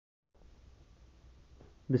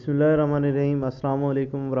बिस्मिल्लाहिर्रहमानिर्रहीम। अस्सलाम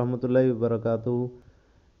वालेकुम वरहमतुल्लाहि वबरकातुहू।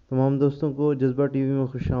 तमाम दोस्तों को जज्बा टीवी में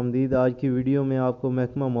खुश आमदीद। आज की वीडियो में आपको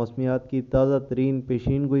महकमा मौसमियात की ताज़ा तरीन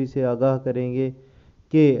पेशीन गोई से आगाह करेंगे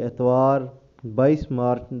कि एतवार 22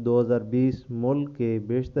 मार्च 2020 मुल्क के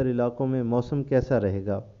बेशतर इलाकों में मौसम कैसा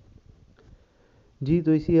रहेगा। जी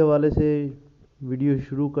तो इसी हवाले से वीडियो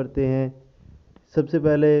शुरू करते हैं। सबसे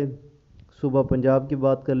पहले सुबह पंजाब की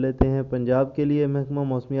बात कर लेते हैं। पंजाब के लिए महकमा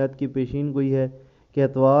मौसमियात की पेशीन गोई है कि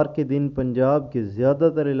एतवार के दिन पंजाब के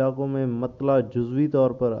ज़्यादातर इलाकों में मतला जुज़वी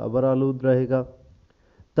तौर पर अबर आलूद रहेगा,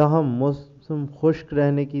 ताहम मौसम खुश्क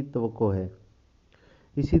रहने की तवक्को है।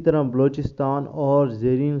 इसी तरह बलूचिस्तान और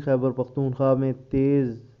ज़ेरीन खैबर पख्तूनख्वा में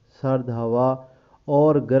तेज़ सर्द हवा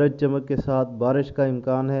और गरज चमक के साथ बारिश का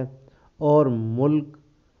इम्कान है और मुल्क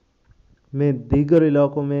में दीगर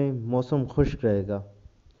इलाकों में मौसम खुश्क रहेगा।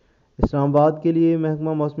 इस्लामाबाद के लिए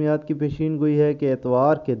महकमा मौसमियात की पेशीन गोई है कि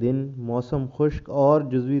एतवार के दिन मौसम खुश्क और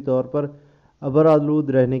जुज़वी तौर पर अबर आलूद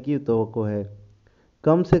रहने की तवक्को है।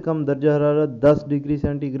 कम से कम दर्जा हरारत 10 डिग्री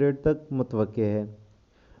सेंटीग्रेड तक मुतवक्के है।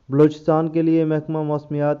 बलूचिस्तान के लिए महकमा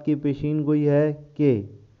मौसमियात की पेशीन गोई है कि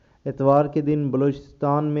एतवार के दिन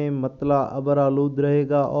बलूचिस्तान में मतला अबर आलूद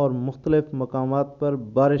रहेगा और मुख्तलिफ मकामात पर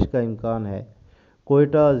बारिश का इम्कान है।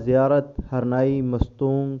 कोयटा, ज़ियारत, हरनाई,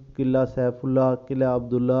 मस्तूंग, किला सैफुल्ला, किला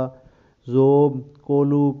अब्दुल्ला, ज़ोब,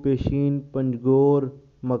 कोलू, पेशीन, पंजगोर,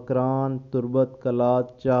 मकरान, तुरबत,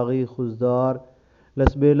 कलात, चागी, खुजदार,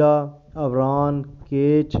 लसबेला, अवरान,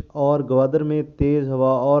 केच और गवादर में तेज़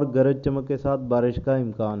हवा और गरज चमक के साथ बारिश का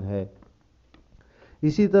इम्कान है।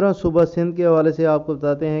 इसी तरह सुबह सिंध के हवाले से आपको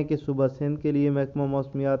बताते हैं कि सुबह सिंध के लिए महकमा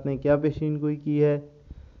मौसमियात ने क्या पेशीन गोई की है।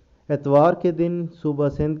 एतवार के दिन सुबह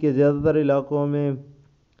सिंध के ज़्यादातर इलाकों में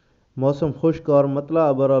मौसम खुश्क और मतला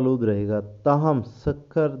अबर आलूद रहेगा, ताहम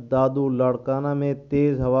सक्खर, दादू, लाड़काना में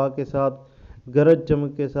तेज़ हवा के साथ गरज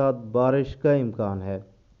चमक के साथ बारिश का इम्कान है।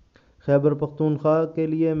 खैबर पख्तूनख्वा के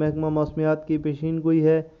लिए महकमा मौसमियात की पेशीन गोई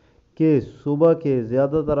है कि सुबह के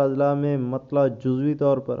ज़्यादातर अजला में मतला जुज़वी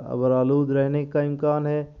तौर पर अबर आलूद रहने का इम्कान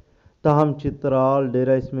है, ताहम चित्राल,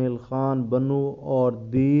 डेरा इस्माइल खान, बनू और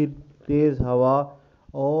दीर तेज़ हवा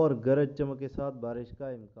और गरज चमक के साथ बारिश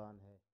का इम्कान है।